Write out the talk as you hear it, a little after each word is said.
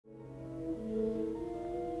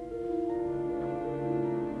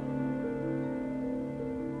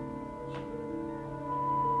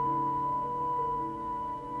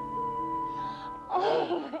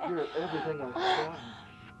hear everything I've done.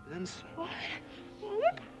 Then What?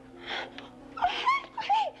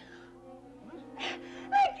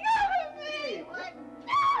 Let go of me! Let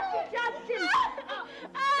go! Justin! Stop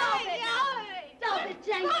it! Stop it,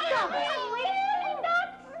 Jane! Stop it!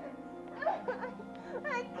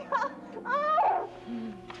 Let go! Oh!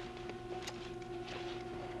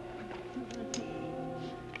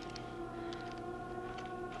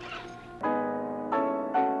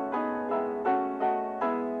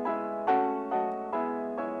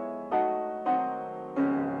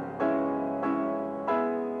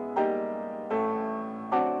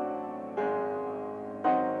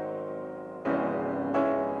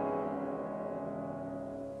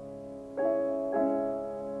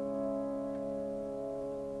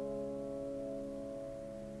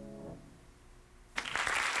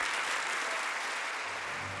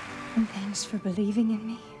 And thanks for believing in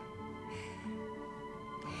me.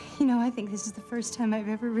 You know, I think this is the first time I've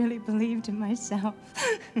ever really believed in myself.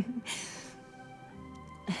 And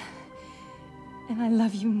I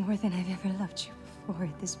love you more than I've ever loved you before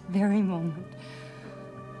at this very moment.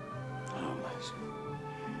 Oh, Liz.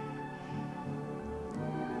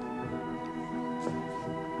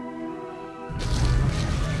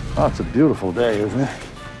 Oh, it's a beautiful day, isn't it?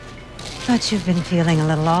 Thought you've been feeling a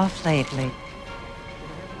little off lately.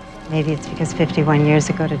 Maybe it's because 51 years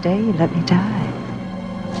ago today you let me die.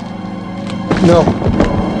 No.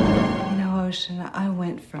 You know, Ocean, I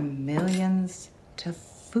went from millions to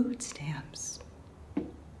food stamps. And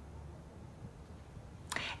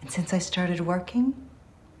since I started working,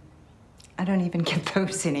 I don't even get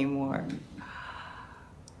those anymore.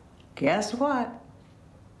 Guess what?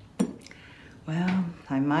 Well,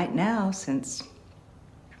 I might now since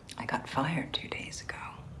I got fired 2 days ago.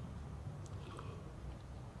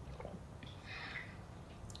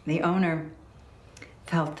 The owner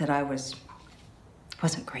felt that I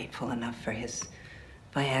wasn't grateful enough for his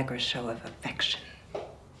Viagra show of affection.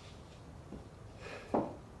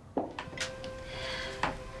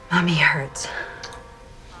 Mommy hurts.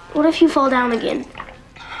 What if you fall down again?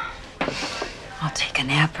 I'll take a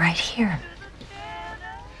nap right here.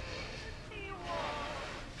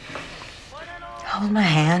 Hold my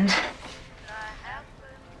hand.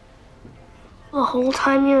 The whole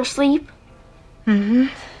time you're asleep? Mm-hmm.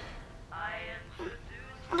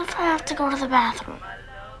 What if I have to go to the bathroom?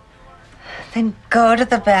 Then go to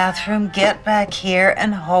the bathroom, get back here,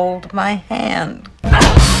 and hold my hand. I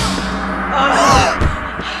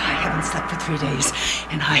haven't slept for 3 days,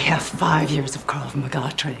 and I have 5 years of Krav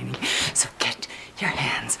Maga training. So get your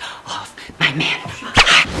hands off my man.